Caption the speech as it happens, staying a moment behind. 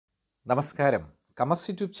നമസ്കാരം. കമസ്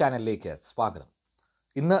യൂട്യൂബ് ചാനലിലേക്ക് സ്വാഗതം.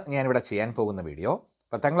 ഇന്ന് ഞാനിവിടെ ചെയ്യാൻ പോകുന്ന വീഡിയോ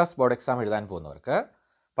 10ാം ക്ലാസ് ബോർഡ് എക്സാം എഴുതാൻ പോകുന്നവർക്ക്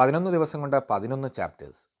 11 ദിവസം കൊണ്ട് 11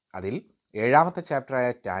 ചാപ്റ്റേഴ്സ്, അതിൽ 7ാമത്തെ ചാപ്റ്ററായ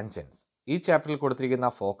ടാൻജൻസ്, ഈ ചാപ്റ്ററിൽ കൊടുത്തിരിക്കുന്ന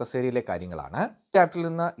ഫോക്കസ് ഏരിയയിലെ കാര്യങ്ങളാണ്. ചാപ്റ്ററിൽ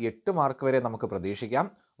നിന്ന് 8 മാർക്ക് വരെ നമുക്ക് പ്രതീക്ഷിക്കാം.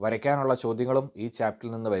 വരയ്ക്കാനുള്ള ചോദ്യങ്ങളും ഈ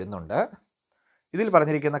ചാപ്റ്ററിൽ നിന്ന് വരുന്നുണ്ട്. ഇതിൽ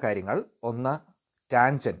പറഞ്ഞിരിക്കുന്ന കാര്യങ്ങൾ: 1.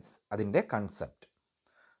 ടാൻജൻസ്, അതിൻ്റെ concept.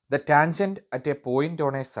 The tangent at A point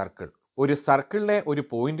on A circle, ഒരു സർക്കിളിലെ ഒരു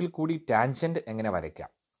പോയിന്റിൽ കൂടി ടാൻജൻറ്റ് എങ്ങനെ വരയ്ക്കാം.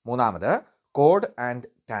 3. കോഡ് ആൻഡ്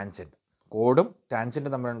ടാൻജൻറ്റ്, കോഡും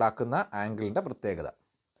ടാൻജൻറ്റും തമ്മിലുണ്ടാക്കുന്ന ആംഗിളിൻ്റെ പ്രത്യേകത.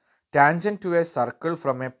 Tangent to A circle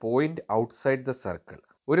from A point outside the circle,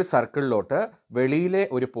 ഒരു സർക്കിളിലോട്ട് വെളിയിലെ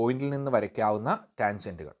ഒരു പോയിന്റിൽ നിന്ന് വരയ്ക്കാവുന്ന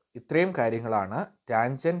ടാൻജൻറ്റുകൾ. ഇത്രയും കാര്യങ്ങളാണ്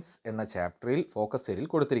ടാൻജൻസ് എന്ന ചാപ്റ്ററിൽ ഫോക്കസ്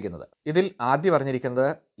ഏരിയയിൽ കൊടുത്തിരിക്കുന്നത്. ഇതിൽ ആദ്യം പറഞ്ഞിരിക്കുന്നത്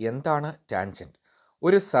എന്താണ് ടാൻജൻറ്റ്.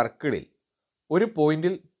 ഒരു സർക്കിളിൽ ഒരു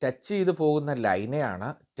പോയിന്റിൽ ടച്ച് ചെയ്ത് പോകുന്ന ലൈനെയാണ്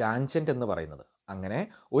ടാൻജൻറ്റ് എന്ന് പറയുന്നത്. അങ്ങനെ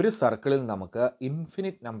ഒരു സർക്കിളിൽ നമുക്ക്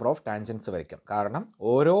ഇൻഫിനിറ്റ് നമ്പർ ഓഫ് ടാൻജൻസ് വരയ്ക്കാം, കാരണം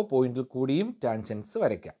ഓരോ പോയിന്റിൽ കൂടിയും ടാൻജൻസ്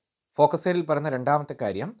വരയ്ക്കാം. ഫോക്കസ് ഏരിയയിൽ പറയുന്ന രണ്ടാമത്തെ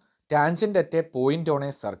കാര്യം, tangent at A point on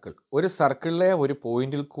A circle, ഒരു സർക്കിളിലെ ഒരു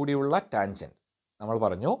പോയിന്റിൽ കൂടിയുള്ള ടാൻജൻറ്റ്. നമ്മൾ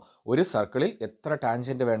പറഞ്ഞു ഒരു സർക്കിളിൽ എത്ര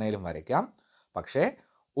ടാൻജൻറ്റ് വേണേലും വരയ്ക്കാം, പക്ഷേ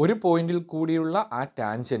ഒരു പോയിന്റിൽ കൂടിയുള്ള ആ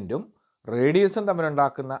ടാൻജൻറ്റും റേഡിയസും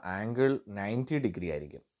തമ്മിലുണ്ടാക്കുന്ന ആംഗിൾ 90 ഡിഗ്രി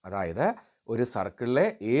ആയിരിക്കും. അതായത് ഒരു സർക്കിളിലെ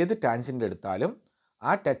ഏത് ടാൻജൻറ്റ് എടുത്താലും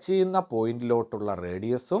ആ ടച്ച് ചെയ്യുന്ന പോയിന്റിലോട്ടുള്ള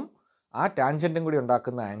റേഡിയസും ആ ടാൻജൻറ്റും കൂടി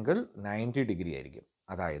ഉണ്ടാക്കുന്ന ആംഗിൾ 90 ഡിഗ്രി ആയിരിക്കും.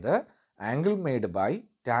 അതായത് angle made by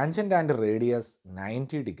tangent and radius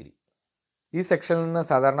 90 degree. ഈ സെക്ഷനിൽ നിന്ന്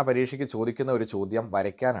സാധാരണ പരീക്ഷയ്ക്ക് ചോദിക്കുന്ന ഒരു ചോദ്യം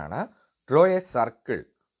വരയ്ക്കാനാണ്. Draw A circle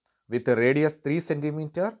with radius 3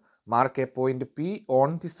 centimetre, mark A point P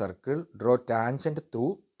on the circle, draw tangent through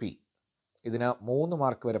P. ഇതിന് 3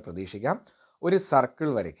 മാർക്ക് വരെ പ്രതീക്ഷിക്കാം. ഒരു സർക്കിൾ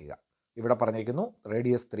വരയ്ക്കുക. ഇവിടെ പറഞ്ഞിരിക്കുന്നു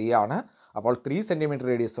റേഡിയസ് 3 ആണ്. അപ്പോൾ 3 സെൻറ്റിമീറ്റർ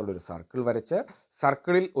റേഡിയസ് ഉള്ള ഒരു സർക്കിൾ വരച്ച്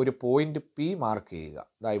സർക്കിളിൽ ഒരു പോയിന്റ് പി മാർക്ക് ചെയ്യുക.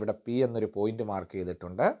 ഇതാ ഇവിടെ പി എന്നൊരു പോയിന്റ് മാർക്ക്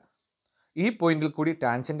ചെയ്തിട്ടുണ്ട്. ഈ പോയിന്റിൽ കൂടി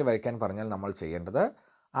ടാൻജൻറ്റ് വരയ്ക്കാൻ പറഞ്ഞാൽ നമ്മൾ ചെയ്യേണ്ടത്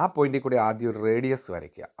ആ പോയിന്റിൽ കൂടി ആദ്യം ഒരു റേഡിയസ്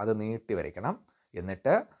വരയ്ക്കുക, അത് നീട്ടി വരയ്ക്കണം.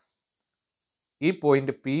 എന്നിട്ട് ഈ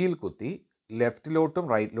പോയിന്റ് പിയിൽ കുത്തി ലെഫ്റ്റിലോട്ടും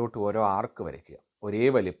റൈറ്റിലോട്ടും ഓരോ ആർക്ക് വരയ്ക്കുക, ഒരേ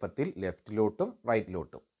വലിപ്പത്തിൽ ലെഫ്റ്റിലോട്ടും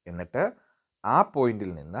റൈറ്റിലോട്ടും. എന്നിട്ട് ആ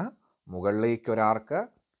പോയിന്റിൽ നിന്ന് മുകളിലേക്ക് ഒരാർക്ക്,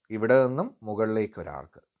 ഇവിടെ നിന്നും മുകളിലേക്ക്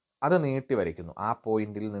ഒരാർക്ക്, അത് നീട്ടി വരയ്ക്കുന്നു. ആ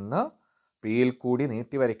പോയിന്റിൽ നിന്ന് പിയിൽ കൂടി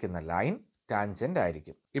നീട്ടി വരയ്ക്കുന്ന ലൈൻ ടാൻജൻറ്റ്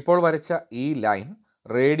ആയിരിക്കും. ഇപ്പോൾ വരച്ച ഈ ലൈൻ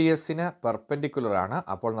റേഡിയസിന് പെർപെൻഡിക്കുലർ ആണ്.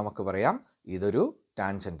 അപ്പോൾ നമുക്ക് പറയാം ഇതൊരു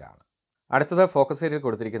ടാൻജൻറ്റ് ആണ്. അടുത്തത് ഫോക്കസ് ഏരിയയിൽ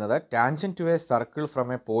കൊടുത്തിരിക്കുന്നത് tangent to A circle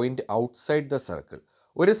from A point outside the circle,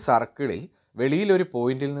 ഒരു സർക്കിളിൽ വെളിയിലൊരു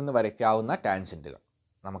പോയിന്റിൽ നിന്ന് വരയ്ക്കാവുന്ന ടാൻജൻറ്റുകൾ.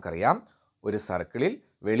 നമുക്കറിയാം ഒരു സർക്കിളിൽ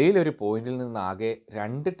വെളിയിലൊരു പോയിന്റിൽ നിന്നാകെ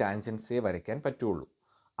 2 ടാൻജൻസേ വരയ്ക്കാൻ പറ്റുള്ളൂ.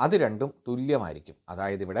 അത് രണ്ടും തുല്യമായിരിക്കും.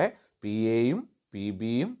 അതായത് ഇവിടെ പി എയും പി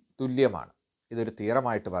ബിയും തുല്യമാണ്. ഇതൊരു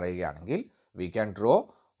തിയറമായിട്ട് പറയുകയാണെങ്കിൽ we can draw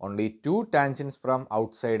only 2 tangents from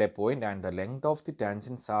outside A point and the length of the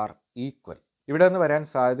tangents R equal. ഇവിടെ നിന്ന് വരാൻ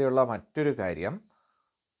സാധ്യതയുള്ള മറ്റൊരു കാര്യം,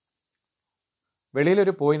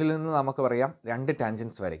 വെളിയിലൊരു പോയിന്റിൽ നിന്ന് നമുക്ക് പറയാം 2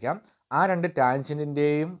 ടാൻജൻസ് വരയ്ക്കാം. ആ 2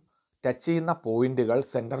 ടാൻജൻറ്റിൻ്റെയും ടച്ച് ചെയ്യുന്ന പോയിന്റുകൾ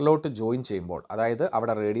സെൻറ്ററിലോട്ട് ജോയിൻ ചെയ്യുമ്പോൾ, അതായത്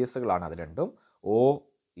അവിടെ റേഡിയസുകളാണ് അത് രണ്ടും, ഒ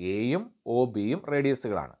എയും ഒ ബിയും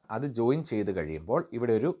റേഡിയസുകളാണ്. അത് ജോയിൻ ചെയ്ത് കഴിയുമ്പോൾ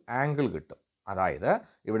ഇവിടെ ഒരു ആംഗിൾ കിട്ടും. അതായത്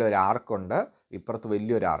ഇവിടെ ഒരു ആർക്കുണ്ട്, ഇപ്പുറത്ത്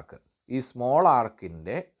വലിയൊരു ആർക്ക്. ഈ സ്മോൾ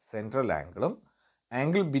ആർക്കിൻ്റെ സെൻട്രൽ ആംഗിളും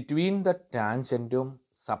ആംഗിൾ ബിറ്റ്വീൻ ദ ടാൻജൻറ്റും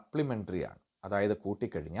സപ്ലിമെൻ്ററി ആണ്. അതായത്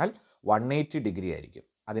കൂട്ടിക്കഴിഞ്ഞാൽ 180 ഡിഗ്രി ആയിരിക്കും.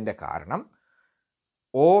 അതിൻ്റെ കാരണം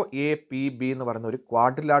ഒ എ പി ബി എന്ന് പറയുന്ന ഒരു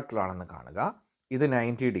ക്വാഡ്രിലാറ്ററലാണെന്ന് കാണുക. ഇത്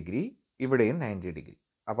 90 ഡിഗ്രി, ഇവിടെയും 90 ഡിഗ്രി.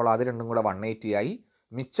 അപ്പോൾ അത് രണ്ടും കൂടെ 180 ആയി.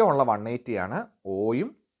 മിച്ചമുള്ള 180 ആണ് ഒയും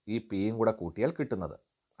ഈ പിയും കൂടെ കൂട്ടിയാൽ കിട്ടുന്നത്.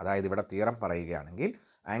 അതായത് ഇവിടെ തിയറം പറയുകയാണെങ്കിൽ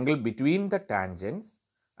angle between the tangents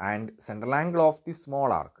and central angle of the small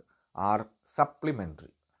arc R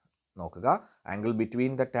supplementary. നോക്കുക, angle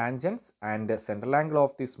between the tangents and central angle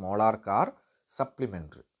of the small arc R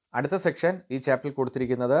supplementary. അടുത്ത സെക്ഷൻ ഈ ചാപ്റ്ററിൽ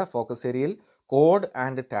കൊടുത്തിരിക്കുന്നത് ഫോക്കസ് ഏരിയയിൽ കോഡ്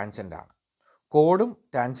ആൻഡ് ടാൻജൻ്റ് ആണ്. കോഡും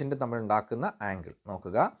ടാൻജൻറ്റും തമ്മിൽ ഉണ്ടാക്കുന്ന ആംഗിൾ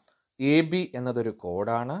നോക്കുക. എ ബി എന്നതൊരു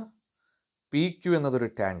കോഡാണ്, പി ക്യു എന്നതൊരു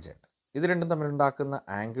ടാൻജൻറ്റ്. ഇത് രണ്ടും തമ്മിലുണ്ടാക്കുന്ന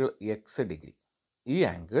ആംഗിൾ എക്സ് ഡിഗ്രി. ഈ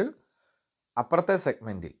ആംഗിൾ അപ്പുറത്തെ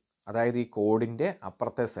സെഗ്മെൻറ്റിൽ, അതായത് ഈ കോഡിൻ്റെ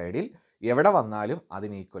അപ്പുറത്തെ സൈഡിൽ എവിടെ വന്നാലും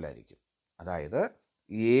അതിന് ഈക്വൽ ആയിരിക്കും. അതായത്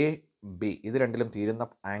എ ബി ഇത് രണ്ടിലും തീരുന്ന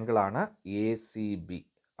ആംഗിളാണ് എ സി ബി.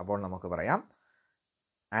 അപ്പോൾ നമുക്ക് പറയാം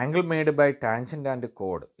angle made by tangent and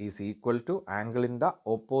code is equal to angle in the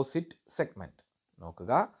opposite segment.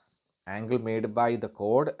 നോക്കുക, angle made by the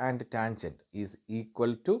code and tangent is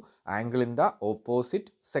equal to angle in the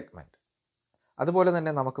opposite segment. അതുപോലെ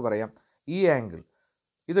തന്നെ നമുക്ക് പറയാം ഈ angle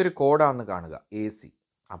ഇതൊരു കോഡാണെന്ന് കാണുക, എ സി.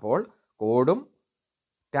 അപ്പോൾ കോഡും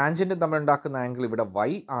ടാൻജൻറ്റും തമ്മിലുണ്ടാക്കുന്ന ആംഗിൾ ഇവിടെ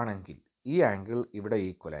y ആണെങ്കിൽ ഈ ആംഗിൾ ഇവിടെ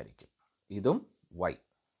ഈക്വൽ ആയിരിക്കും. ഇതും y.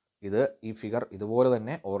 ഇത് ഈ ഫിഗർ ഇതുപോലെ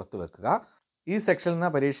തന്നെ ഓർത്ത് വെക്കുക. ഈ സെക്ഷനിൽ നിന്ന്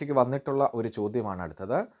പരീക്ഷയ്ക്ക് വന്നിട്ടുള്ള ഒരു ചോദ്യമാണ്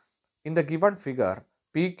അടുത്തത്. In the given figure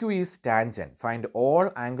P Q is tangent, find all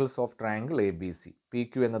angles of triangle A B C. P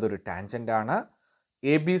Q എന്നതൊരു ടാൻജൻ്റ് ആണ്.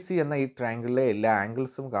 എ ബി സി എന്ന ഈ ട്രയാങ്കിളിലെ എല്ലാ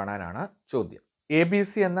ആംഗിൾസും കാണാനാണ് ചോദ്യം. എ ബി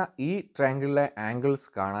സി എന്ന ഈ ട്രയാങ്കിളിലെ ആംഗിൾസ്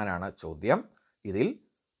കാണാനാണ് ചോദ്യം. ഇതിൽ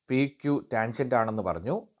പി ക്യു ടാൻജൻ്റ് ആണെന്ന്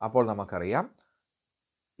പറഞ്ഞു. അപ്പോൾ നമുക്കറിയാം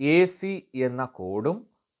എ സി എന്ന കോഡും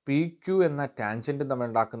പി ക്യു എന്ന ടാൻജൻറ്റും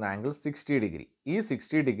തമ്മിലുണ്ടാക്കുന്ന ആംഗിൾ 60 ഡിഗ്രി. ഈ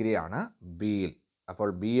 60 ഡിഗ്രിയാണ് ബിയിൽ. അപ്പോൾ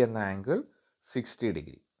ബി എന്ന ആംഗിൾ 60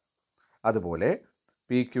 ഡിഗ്രി. അതുപോലെ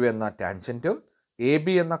പി ക്യു എന്ന ടാൻജൻറ്റും എ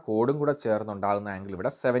ബി എന്ന കോഡും കൂടെ ചേർന്നുണ്ടാകുന്ന ആംഗിൾ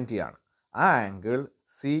ഇവിടെ 70 ആണ്. ആ ആംഗിൾ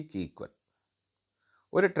സിക്ക് ഈക്വൽ.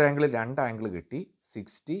 ഒരു ട്രയാങ്കിളിൽ രണ്ട് ആംഗിൾ കിട്ടി,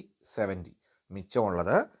 60, 70.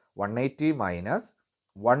 മിച്ചമുള്ളത് 180 മൈനസ്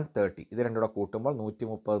 130. ഇത് രണ്ടുകൂടെ കൂട്ടുമ്പോൾ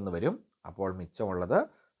 130 എന്ന് വരും. അപ്പോൾ മിച്ചമുള്ളത്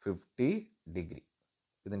 50 ഡിഗ്രി.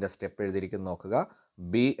 ഇതിൻ്റെ സ്റ്റെപ്പ് എഴുതിയിരിക്കുന്നു നോക്കുക.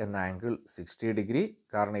 ബി എന്ന ആംഗിൾ 60 ഡിഗ്രി,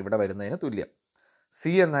 കാരണം ഇവിടെ വരുന്നതിന് തുല്യം.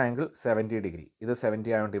 സി എന്ന ആംഗിൾ 70 ഡിഗ്രി. ഇത് 70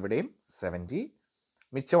 ആയതുകൊണ്ട് ഇവിടെയും 70.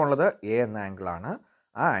 മിച്ചമുള്ളത് എ എന്ന ആംഗിളാണ്.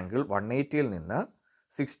 ആ ആംഗിൾ 180യിൽ നിന്ന്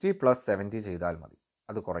 60 പ്ലസ് 70 ചെയ്താൽ മതി.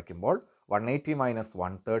 അത് കുറയ്ക്കുമ്പോൾ 180 മൈനസ്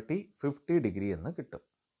 130 50 ഡിഗ്രി എന്ന് കിട്ടും.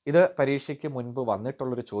 ഇത് പരീക്ഷയ്ക്ക് മുൻപ്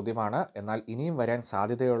വന്നിട്ടുള്ളൊരു ചോദ്യമാണ്. എന്നാൽ ഇനിയും വരാൻ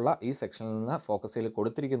സാധ്യതയുള്ള ഈ സെക്ഷനിൽ നിന്ന് ഫോക്കസിൽ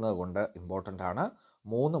കൊടുത്തിരിക്കുന്നത് കൊണ്ട് ഇമ്പോർട്ടൻ്റ് ആണ്.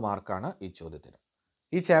 3 മാർക്കാണ് ഈ ചോദ്യത്തിന്.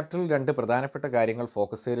 ഈ ചാപ്റ്ററിൽ 2 പ്രധാനപ്പെട്ട കാര്യങ്ങൾ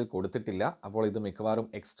ഫോക്കസ് ഏരിയയിൽ കൊടുത്തിട്ടില്ല. അപ്പോൾ ഇത് മിക്കവാറും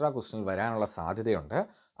എക്സ്ട്രാ ക്വസ്റ്റ്യനിൽ വരാനുള്ള സാധ്യതയുണ്ട്.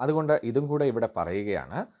 അതുകൊണ്ട് ഇതും കൂടെ ഇവിടെ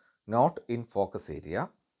പറയുകയാണ്. Not in focus area.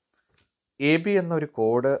 A B എന്നൊരു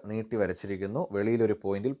കോഡ് നീട്ടി വരച്ചിരിക്കുന്നു. വെളിയിലൊരു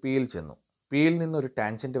പോയിന്റിൽ പിയിൽ ചെന്നു. പിയിൽ നിന്നൊരു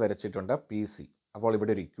ടാൻജൻറ്റ് വരച്ചിട്ടുണ്ട് പി സി. അപ്പോൾ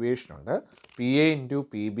ഇവിടെ ഒരു ഇക്വേഷൻ ഉണ്ട്. P A into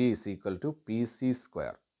P B is equal to P C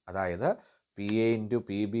square. അതായത് P A into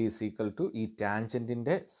P B is equal to ഈ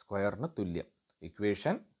ടാൻജൻറ്റിൻ്റെ സ്ക്വയറിന് തുല്യം.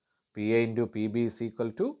 Equation P A into P B is equal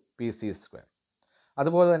to P C square.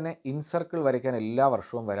 അതുപോലെ തന്നെ incircle വരയ്ക്കാൻ എല്ലാ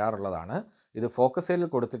വർഷവും വരാറുള്ളതാണ്. ഇത് ഫോക്കസ് ഏരിയയിൽ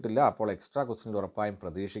കൊടുത്തിട്ടില്ല. അപ്പോൾ എക്സ്ട്രാ ക്വസ്റ്റ്യനിൽ ഉറപ്പായും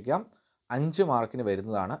പ്രതീക്ഷിക്കാം. 5 മാർക്കിന്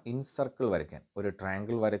വരുന്നതാണ് ഇൻസർക്കിൾ വരയ്ക്കാൻ. ഒരു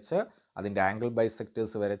ട്രയാങ്കിൾ വരച്ച് അതിൻ്റെ ആംഗിൾ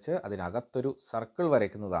ബൈസെക്ടേഴ്സ് വരച്ച് അതിനകത്തൊരു സർക്കിൾ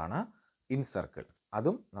വരയ്ക്കുന്നതാണ് ഇൻസർക്കിൾ.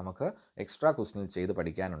 അതും നമുക്ക് എക്സ്ട്രാ ക്വസ്റ്റ്യനിൽ ചെയ്ത്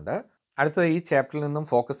പഠിക്കാനുണ്ട്. അടുത്തത് ഈ ചാപ്റ്ററിൽ നിന്നും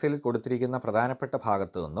ഫോക്കസ് ഏരിയയിൽ കൊടുത്തിരിക്കുന്ന പ്രധാനപ്പെട്ട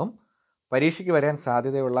ഭാഗത്തു നിന്നും പരീക്ഷയ്ക്ക് വരാൻ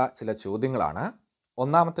സാധ്യതയുള്ള ചില ചോദ്യങ്ങളാണ്.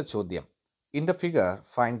 ഒന്നാമത്തെ ചോദ്യം, in the figure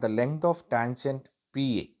find the length of tangent P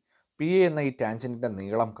A. P A എന്ന ഈ ടാൻജൻറ്റിൻ്റെ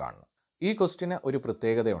നീളം കാണണം. ഈ ക്വസ്റ്റ്യന് ഒരു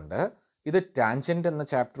പ്രത്യേകതയുണ്ട്. ഇത് ടാൻജൻറ്റ് എന്ന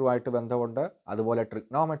ചാപ്റ്ററുമായിട്ട് ബന്ധമുണ്ട്, അതുപോലെ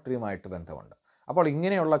ട്രിഗ്നോമെട്രിയുമായിട്ട് ബന്ധമുണ്ട്. അപ്പോൾ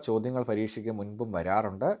ഇങ്ങനെയുള്ള ചോദ്യങ്ങൾ പരീക്ഷയ്ക്ക് മുൻപും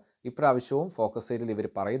വരാറുണ്ട്. ഇപ്രാവശ്യവും ഫോക്കസ് ഏരിയയിൽ ഇവർ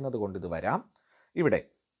പറയുന്നത് കൊണ്ട് ഇത് വരാം. ഇവിടെ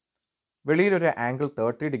വെളിയിലൊരു ആംഗിൾ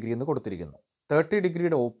 30 ഡിഗ്രി എന്ന് കൊടുത്തിരിക്കുന്നു. 30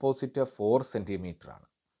 ഡിഗ്രിയുടെ ഓപ്പോസിറ്റ് 4 സെൻറ്റിമീറ്റർ ആണ്.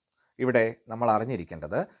 ഇവിടെ നമ്മൾ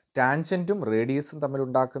അറിഞ്ഞിരിക്കേണ്ടത് ടാൻജൻറ്റും റേഡിയസും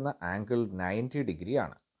തമ്മിലുണ്ടാക്കുന്ന ആംഗിൾ 90 ഡിഗ്രി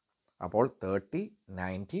ആണ്. അപ്പോൾ 30,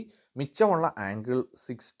 90, മിച്ചമുള്ള ആംഗിൾ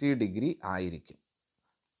 60 ഡിഗ്രി ആയിരിക്കും.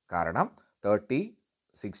 കാരണം 30,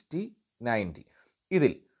 60, 90.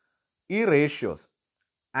 ഇതിൽ ഈ റേഷ്യോസ്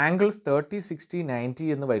ആംഗിൾസ് 30, 60, 90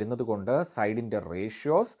 എന്ന് വരുന്നത് കൊണ്ട് സൈഡിൻ്റെ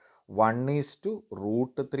റേഷ്യോസ്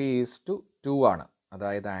 1:√3:2 ആണ്.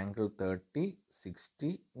 അതായത് ആംഗിൾ 30,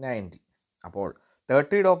 60, 90. അപ്പോൾ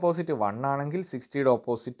 30യുടെ ഓപ്പോസിറ്റ് 1 ആണെങ്കിൽ 60യുടെ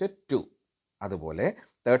ഓപ്പോസിറ്റ് 2. അതുപോലെ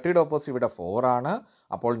 30യുടെ ഓപ്പോസിറ്റ് ഇവിടെ 4 ആണ്.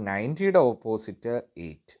 അപ്പോൾ 90യുടെ ഓപ്പോസിറ്റ്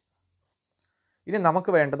 8. ഇനി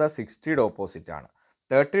നമുക്ക് വേണ്ടത് 60യുടെ ഓപ്പോസിറ്റ് ആണ്.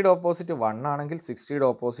 30യുടെ ഓപ്പോസിറ്റ് 1 ആണെങ്കിൽ 60യുടെ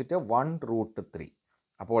ഓപ്പോസിറ്റ് 1√3.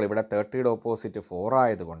 അപ്പോൾ ഇവിടെ 30യുടെ ഓപ്പോസിറ്റ് 4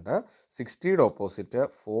 ആയതുകൊണ്ട് 60യുടെ ഓപ്പോസിറ്റ്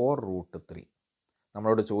 4√3.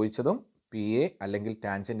 നമ്മളോട് ചോദിച്ചതും പി എ അല്ലെങ്കിൽ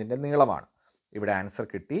ടാൻജൻറ്റിൻ്റെ നീളമാണ്. ഇവിടെ ആൻസർ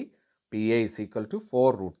കിട്ടി. P A is equal to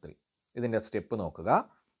 4√3. ഇതിൻ്റെ സ്റ്റെപ്പ് നോക്കുക.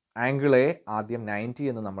 ആംഗിൾ എ ആദ്യം 90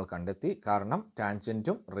 എന്ന് നമ്മൾ കണ്ടെത്തി. കാരണം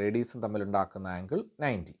ടാൻജൻറ്റും റേഡിയസും തമ്മിലുണ്ടാക്കുന്ന ആംഗിൾ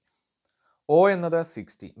 90. ഒ എന്നത്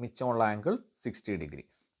 60, മിച്ചമുള്ള angle 60 degree.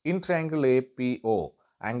 In triangle A P O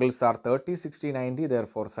angles are 30, 60, 90.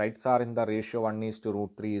 Therefore, sides are in the ratio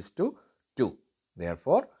 1:√3:2.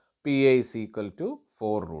 Therefore, PA is equal to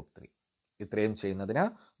 4√3. ഇത്രയും ചെയ്യുന്നതിന്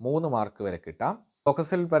 3 മാർക്ക് വരെ കിട്ടാം.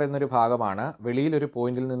 ഫോക്കസിൽ പറയുന്നൊരു ഭാഗമാണ് വെളിയിലൊരു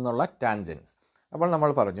പോയിന്റിൽ നിന്നുള്ള ടാൻജൻസ്. അപ്പോൾ നമ്മൾ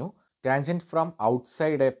പറഞ്ഞു tangent from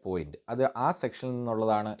outside A point. അത് ആ സെക്ഷനിൽ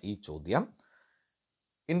നിന്നുള്ളതാണ് ഈ ചോദ്യം.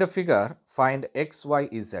 In the figure find X Y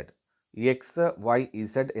Z. ഈ എക്സ് വൈ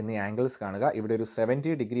ഇസഡ് എന്നീ ആംഗിൾസ് കാണുക. ഇവിടെ ഒരു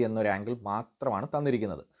 70 ഡിഗ്രി എന്നൊരു ആംഗിൾ മാത്രമാണ്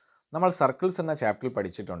തന്നിരിക്കുന്നത്. നമ്മൾ സർക്കിൾസ് എന്ന ചാപ്റ്ററിൽ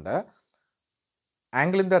പഠിച്ചിട്ടുണ്ട്.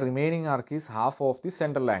 Angle in the remaining arc is half of the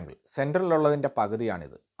central angle. സെൻട്രലിലുള്ളതിൻ്റെ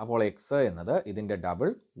പകുതിയാണിത്. അപ്പോൾ എക്സ് എന്നത് ഇതിൻ്റെ double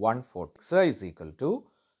 140. X is equal to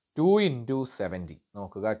 2 × 70.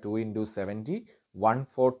 നോക്കുക, 2 × 70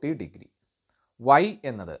 140 ഡിഗ്രി. വൈ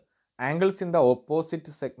എന്നത് angles in the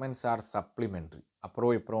opposite segments R supplementary.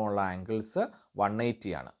 അപ്പുറവും ഇപ്പുറമുള്ള angles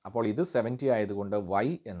 180 ആണ്. അപ്പോൾ ഇത് 70 ആയതുകൊണ്ട് y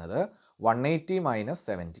എന്നത് 180 minus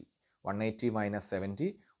 70, 180 minus 70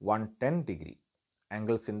 110 degree.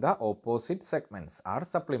 Angles in the opposite segments R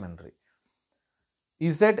supplementary.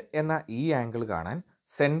 Z എന്ന ഈ ആംഗിൾ കാണാൻ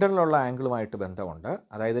സെൻറ്ററിലുള്ള ആംഗിളുമായിട്ട് ബന്ധമുണ്ട്.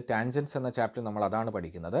 അതായത് ടാൻജൻസ് എന്ന ചാപ്റ്റർ നമ്മൾ അതാണ്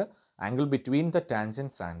പഠിക്കുന്നത്. Angle between the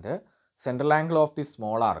tangents and central angle of the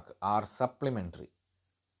small arc R supplementary.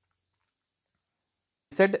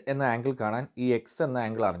 Z എന്ന ആംഗിൾ കാണാൻ ഈ എക്സ് എന്ന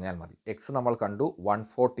ആംഗിൾ അറിഞ്ഞാൽ മതി. എക്സ് നമ്മൾ കണ്ടു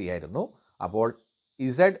 140 ആയിരുന്നു. അപ്പോൾ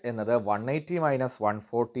ഇസഡ് എന്നത് 180 minus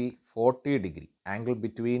 140 40 degree. Angle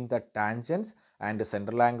between the tangents and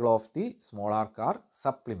central angle of the small arc R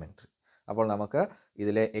supplementary. അപ്പോൾ നമുക്ക്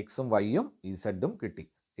ഇതിലെ എക്സും വൈയും ഇസഡും കിട്ടി.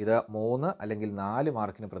 ഇത് 3 അല്ലെങ്കിൽ 4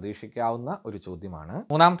 മാർക്കിന് പ്രതീക്ഷിക്കാവുന്ന ഒരു ചോദ്യമാണ്.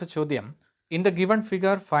 മൂന്നാമത്തെ ചോദ്യം, in the given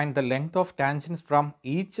figure find the length of tangents from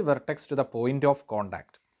each vertex to the point of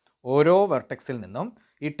contact. ഓരോ വെർട്ടെക്സിൽ നിന്നും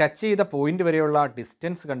ഈ ടച്ച് ചെയ്ത പോയിന്റ് വരെയുള്ള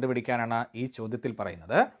ഡിസ്റ്റൻസ് കണ്ടുപിടിക്കാനാണ് ഈ ചോദ്യത്തിൽ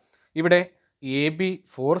പറയുന്നത്. ഇവിടെ A B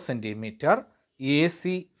 4 centimetre, A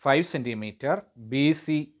C 5 centimetre, B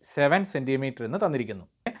C 7 centimetre എന്ന് തന്നിരിക്കുന്നു.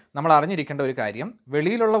 നമ്മൾ അറിഞ്ഞിരിക്കേണ്ട ഒരു കാര്യം,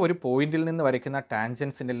 വെളിയിലുള്ള ഒരു പോയിന്റിൽ നിന്ന് വരയ്ക്കുന്ന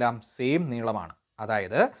ടാൻജൻസിൻ്റെ എല്ലാം സെയിം നീളമാണ്.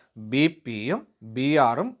 അതായത് ബി പിയും ബി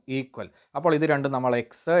ആറും ഈക്വൽ. അപ്പോൾ ഇത് രണ്ടും നമ്മൾ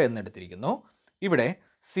എക്സ് എന്നെടുത്തിരിക്കുന്നു. ഇവിടെ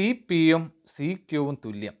സി പിയും സി ക്യൂവും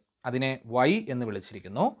തുല്യം, അതിനെ വൈ എന്ന്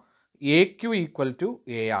വിളിച്ചിരിക്കുന്നു. A Q equal to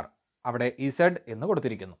A R, അവിടെ ഇസഡ് എന്ന്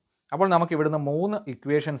കൊടുത്തിരിക്കുന്നു. അപ്പോൾ നമുക്ക് ഇവിടുന്ന് 3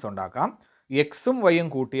 ഇക്വേഷൻസ് ഉണ്ടാക്കാം. എക്സും വൈയും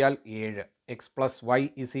കൂട്ടിയാൽ 7, X plus Y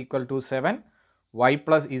is equal to 7, Y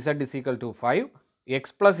plus Z is equal to 5,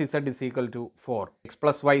 X plus Z is equal to 4, X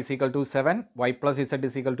plus Y is equal to 7, Y plus Z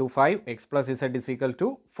is equal to 5, X plus Z is equal to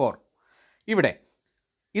 4. ഇവിടെ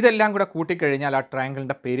ഇതെല്ലാം കൂടെ കൂട്ടിക്കഴിഞ്ഞാൽ ആ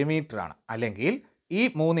ട്രയാങ്കിളിൻ്റെ perimeter ആണ്. അല്ലെങ്കിൽ ഈ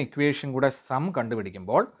 3 equation കൂടെ some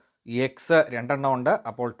കണ്ടുപിടിക്കുമ്പോൾ X 2 എണ്ണം ഉണ്ട്,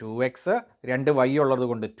 അപ്പോൾ 2x, 2 വൈ ഉള്ളത്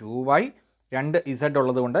കൊണ്ട് 2y, 2 ഇസഡ്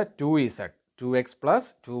ഉള്ളത് കൊണ്ട് 2z, 2x plus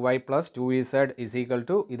 2y plus 2z is equal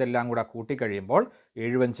to ഇതെല്ലാം കൂടെ കൂട്ടിക്കഴിയുമ്പോൾ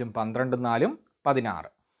 7 5 12 4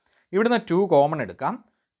 16. ഇവിടുന്ന് 2 കോമൺ എടുക്കാം.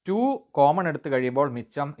 2 കോമൺ എടുത്ത് കഴിയുമ്പോൾ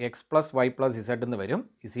മിച്ചം X plus Y plus Z എന്ന് വരും,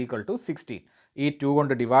 ഇസ് ഈക്വൽ ടു 16. ഈ 2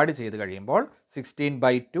 കൊണ്ട് ഡിവൈഡ് ചെയ്ത് കഴിയുമ്പോൾ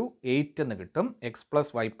 16/2 8 എന്ന് കിട്ടും. X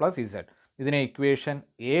plus Y plus Z, ഇതിനെ ഇക്വേഷൻ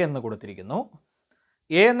എ എന്ന് കൊടുത്തിരിക്കുന്നു.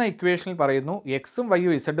 എ എന്ന ഇക്വേഷനിൽ പറയുന്നു എക്സും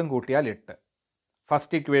വൈയും ഇസഡും കൂട്ടിയാൽ 8.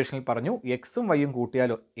 ഫസ്റ്റ് ഇക്വേഷനിൽ പറഞ്ഞു എക്സും വൈയും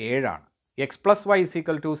കൂട്ടിയാൽ 7 ആണ്. X plus Y is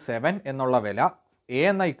equal to 7 എന്നുള്ള വില എ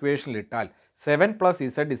എന്ന ഇക്വേഷനിൽ ഇട്ടാൽ 7 plus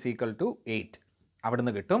Z is equal to 8.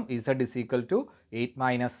 അവിടുന്ന് കിട്ടും Z is equal to 8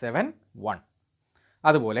 minus 7 1.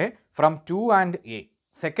 അതുപോലെ ഫ്രം 2 ആൻഡ് എ,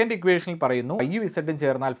 സെക്കൻഡ് ഇക്വേഷനിൽ പറയുന്നു വൈയും ഇസഡും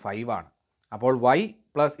ചേർന്നാൽ 5 ആണ്. അപ്പോൾ വൈ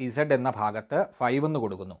പ്ലസ് ഇസഡ് എന്ന ഭാഗത്ത് 5 എന്ന്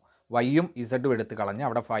കൊടുക്കുന്നു. വൈയും ഇസഡും എടുത്ത് കളഞ്ഞ്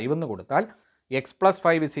അവിടെ 5 എന്ന് കൊടുത്താൽ X plus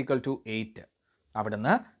 5 is equal to 8.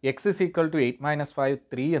 അവിടുന്ന് X is equal to 8 minus 5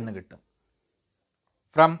 3 എന്ന് കിട്ടും.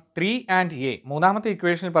 ഫ്രം 3 ആൻഡ് എ, മൂന്നാമത്തെ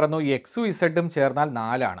ഇക്വേഷനിൽ പറഞ്ഞു എക്സും ഇസഡും ചേർന്നാൽ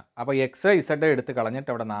 4 ആണ്. അപ്പോൾ എക്സ് ഇസഡ് എടുത്ത് കളഞ്ഞിട്ട്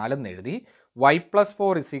അവിടെ 4 എന്ന് എഴുതി. Y plus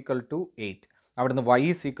 4 is equal to 8. അവിടുന്ന് Y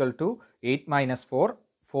is equal to 8 minus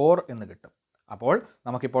 4 എന്ന് കിട്ടും. അപ്പോൾ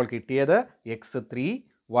നമുക്കിപ്പോൾ കിട്ടിയത് എക്സ് 3,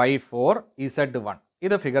 വൈ 4, ഇസഡ് 1.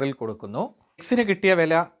 ഇത് ഫിഗറിൽ കൊടുക്കുന്നു. എക്സിന് കിട്ടിയ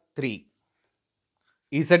വില 3,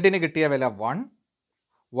 ഇസഡിന് കിട്ടിയ വില 1,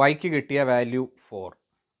 വൈക്ക് കിട്ടിയ വാല്യൂ 4.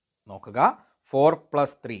 നോക്കുക, 4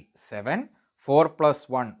 പ്ലസ് 3 7, 4 പ്ലസ്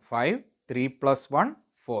 1 5, 3 പ്ലസ് 1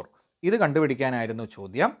 4. ഇത് കണ്ടുപിടിക്കാനായിരുന്നു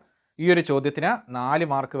ചോദ്യം. ഈ ഒരു ചോദ്യത്തിന് 4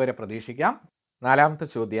 മാർക്ക് വരെ പ്രതീക്ഷിക്കാം. നാലാമത്തെ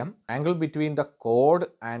ചോദ്യം, angle between the code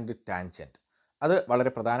and tangent. അത്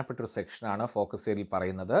വളരെ പ്രധാനപ്പെട്ട ഒരു സെക്ഷനാണ് ഫോക്കസ് ഏരിയയിൽ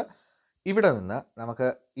പറയുന്നത്. ഇവിടെ നിന്ന് നമുക്ക്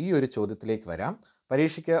ഈ ഒരു ചോദ്യത്തിലേക്ക് വരാം.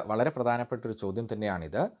 പരീക്ഷയ്ക്ക് വളരെ പ്രധാനപ്പെട്ട ഒരു ചോദ്യം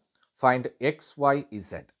തന്നെയാണിത്. Find X Y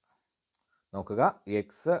Z. നോക്കുക,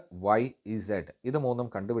 എക്സ് വൈ ഇസഡ് ഇത് 3ഉം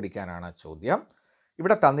കണ്ടുപിടിക്കാനാണ് ചോദ്യം.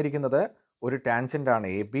 ഇവിടെ തന്നിരിക്കുന്നത് ഒരു ടാൻജൻ്റാണ്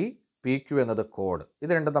എ ബി, പി ക്യു എന്നത് കോഡ്.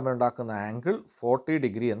 ഇത് രണ്ടും തമ്മിലുണ്ടാക്കുന്ന ആംഗിൾ 40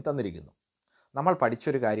 ഡിഗ്രി എന്ന് തന്നിരിക്കുന്നു. നമ്മൾ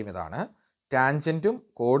പഠിച്ചൊരു കാര്യം ഇതാണ്, ടാൻജൻറ്റും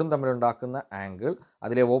കോഡും തമ്മിലുണ്ടാക്കുന്ന ആംഗിൾ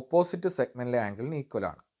അതിലെ ഓപ്പോസിറ്റ് സെഗ്മെൻറ്റിലെ ആംഗിളിന്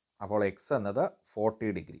ഈക്വലാണ്. അപ്പോൾ എക്സ് എന്നത് 40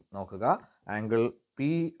 ഡിഗ്രി. നോക്കുക, ആംഗിൾ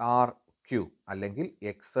പി ആർ ക്യു അല്ലെങ്കിൽ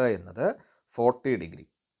എക്സ് എന്നത് 40 degree.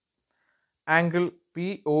 Angle P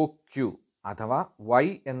O Q അഥവാ വൈ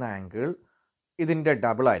എന്ന ആംഗിൾ ഇതിൻ്റെ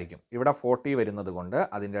ഡബിൾ ആയിരിക്കും. ഇവിടെ 40 വരുന്നത് കൊണ്ട്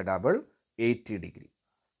അതിൻ്റെ ഡബിൾ 80 ഡിഗ്രി.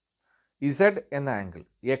 ഇസഡ് എന്ന ആംഗിൾ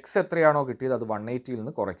എക്സ് എത്രയാണോ കിട്ടിയത് അത് 180ൽ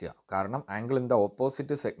നിന്ന് കുറയ്ക്കുക. കാരണം angle in the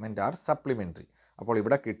opposite segment R supplementary. അപ്പോൾ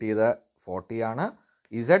ഇവിടെ കിട്ടിയത് 40 ആണ്.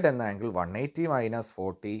 ഇസഡ് എന്ന ആംഗിൾ 180 മൈനസ്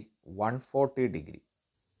 40 140 ഡിഗ്രി.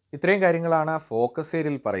 ഇത്രയും കാര്യങ്ങളാണ് ഫോക്കസ്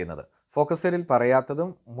ഏരിയയിൽ പറയുന്നത്. ഫോക്കസ് ഏരിയയിൽ പറയാത്തതും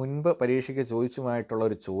മുൻപ് പരീക്ഷയ്ക്ക് ചോദിച്ചുമായിട്ടുള്ള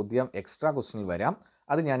ഒരു ചോദ്യം എക്സ്ട്രാ ക്വസ്റ്റ്യനിൽ വരാം.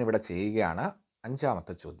 അത് ഞാനിവിടെ ചെയ്യുകയാണ്.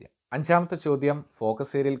 അഞ്ചാമത്തെ ചോദ്യം. അഞ്ചാമത്തെ ചോദ്യം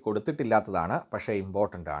ഫോക്കസ് ഏരിയയിൽ കൊടുത്തിട്ടില്ലാത്തതാണ്, പക്ഷേ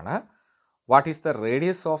ഇമ്പോർട്ടൻ്റ് ആണ്. What is the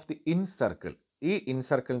radius of the incircle? ഈ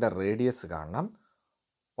ഇൻസർക്കിളിൻ്റെ റേഡിയസ് കാണണം.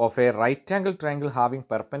 Of A right angle triangle having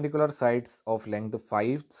perpendicular sides of length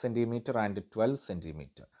 5 centimetre and 12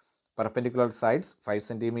 centimetre. Perpendicular sides 5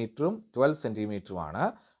 സെൻറ്റിമീറ്ററും 12 സെൻറ്റിമീറ്ററുമാണ്.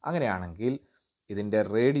 അങ്ങനെയാണെങ്കിൽ ഇതിൻ്റെ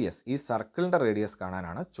റേഡിയസ്, ഈ സർക്കിളിൻ്റെ റേഡിയസ്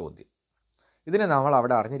കാണാനാണ് ചോദ്യം. ഇതിന് നമ്മൾ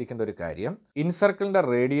അവിടെ അറിഞ്ഞിരിക്കേണ്ട ഒരു കാര്യം, ഇൻസർക്കിളിൻ്റെ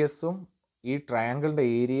റേഡിയസും ഈ ട്രയാങ്കിളിൻ്റെ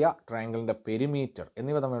ഏരിയ, ട്രയാങ്കിളിൻ്റെ പെരിമീറ്റർ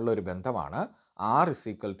എന്നിവ തമ്മിലുള്ള ഒരു ബന്ധമാണ്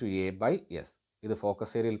R=A/S. ഇത്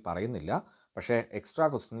ഫോക്കസ് ഏരിയയിൽ പറയുന്നില്ല, പക്ഷേ എക്സ്ട്രാ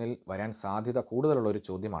ക്വസ്റ്റ്യനിൽ വരാൻ സാധ്യത കൂടുതലുള്ള ഒരു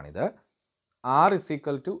ചോദ്യമാണിത്.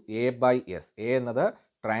 R=A/S. എ എന്നത്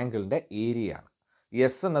ട്രയാങ്കിളിൻ്റെ ഏരിയ ആണ്.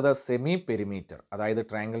 എസ് എന്നത് സെമി പെരിമീറ്റർ, അതായത്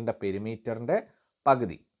ട്രയാങ്കിളിൻ്റെ പെരിമീറ്ററിൻ്റെ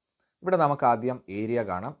പകുതി. ഇവിടെ നമുക്ക് ആദ്യം ഏരിയ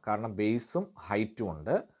കാണാം, കാരണം ബേസും ഹൈറ്റും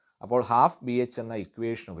ഉണ്ട്. അപ്പോൾ ഹാഫ് BH എന്ന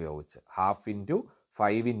ഇക്വേഷൻ ഉപയോഗിച്ച് ഹാഫ് ഇൻറ്റു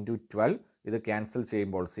 5 ഇൻറ്റു 12 ഇത് ക്യാൻസൽ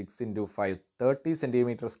ചെയ്യുമ്പോൾ 6 ഇൻറ്റു 5 30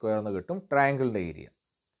 സെൻറ്റിമീറ്റർ സ്ക്വയർ എന്ന് കിട്ടും ട്രയാങ്കിളിൻ്റെ ഏരിയ.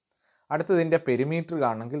 അടുത്തതിൻ്റെ പെരിമീറ്റർ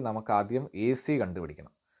കാണണമെങ്കിൽ നമുക്ക് ആദ്യം AC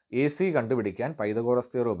കണ്ടുപിടിക്കണം. AC കണ്ടുപിടിക്കാൻ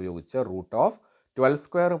പൈതഗോറസ് തിയറം ഉപയോഗിച്ച്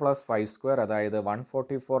 √12² + 5² അതായത്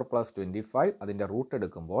 144 + 25 അതിൻ്റെ റൂട്ട്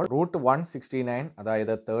എടുക്കുമ്പോൾ √169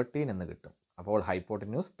 അതായത് 13 എന്ന് കിട്ടും. അപ്പോൾ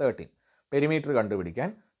ഹൈപ്പോട്ടന്യൂസ് 13. പെരിമീറ്റർ കണ്ടുപിടിക്കാൻ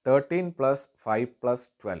 13 + 5 +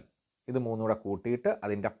 12 ഇത് മൂന്നുകൂടെ കൂട്ടിയിട്ട്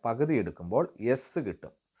അതിൻ്റെ പകുതി എടുക്കുമ്പോൾ S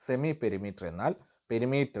കിട്ടും. സെമി പെരിമീറ്റർ എന്നാൽ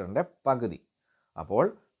പെരിമീറ്ററിൻ്റെ പകുതി. അപ്പോൾ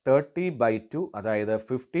 30/2 അതായത്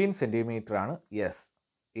 15 സെൻറ്റിമീറ്റർ ആണ് S.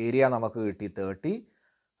 ഏരിയ നമുക്ക് കിട്ടി 30.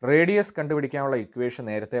 റേഡിയസ് കണ്ടുപിടിക്കാനുള്ള ഇക്വേഷൻ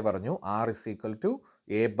നേരത്തെ പറഞ്ഞു,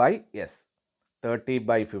 R=A/S.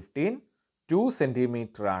 30/15 2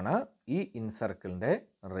 സെൻറ്റിമീറ്റർ ആണ് ഈ ഇൻസർക്കിളിൻ്റെ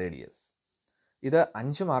റേഡിയസ്. ഇത്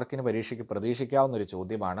 5 മാർക്കിന് പരീക്ഷയ്ക്ക് പ്രതീക്ഷിക്കാവുന്ന ഒരു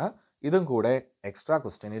ചോദ്യമാണ്. ഇതും കൂടെ എക്സ്ട്രാ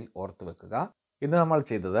ക്വസ്റ്റ്യനിൽ ഓർത്ത് വെക്കുക. ഇന്ന് നമ്മൾ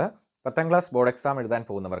ചെയ്തത് 10ാം ക്ലാസ് ബോർഡ് എക്സാം എഴുതാൻ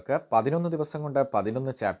പോകുന്നവർക്ക് 11 ദിവസം കൊണ്ട്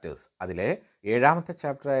 11 ചാപ്റ്റേഴ്സ്, അതിലെ 7ാമത്തെ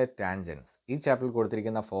ചാപ്റ്ററായ ടാൻജൻസ്, ഈ ചാപ്റ്ററിൽ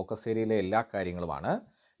കൊടുത്തിരിക്കുന്ന ഫോക്കസ് ഏരിയയിലെ എല്ലാ കാര്യങ്ങളുമാണ്.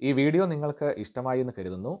 ഈ വീഡിയോ നിങ്ങൾക്ക് ഇഷ്ടമായി എന്ന്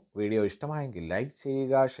കരുതുന്നു. വീഡിയോ ഇഷ്ടമായെങ്കിൽ ലൈക്ക്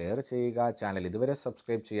ചെയ്യുക, ഷെയർ ചെയ്യുക. ചാനൽ ഇതുവരെ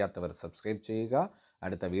സബ്സ്ക്രൈബ് ചെയ്യാത്തവർ സബ്സ്ക്രൈബ് ചെയ്യുക.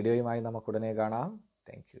 അടുത്ത വീഡിയോയുമായി നമുക്കുടനെ കാണാം.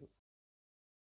 Thank you.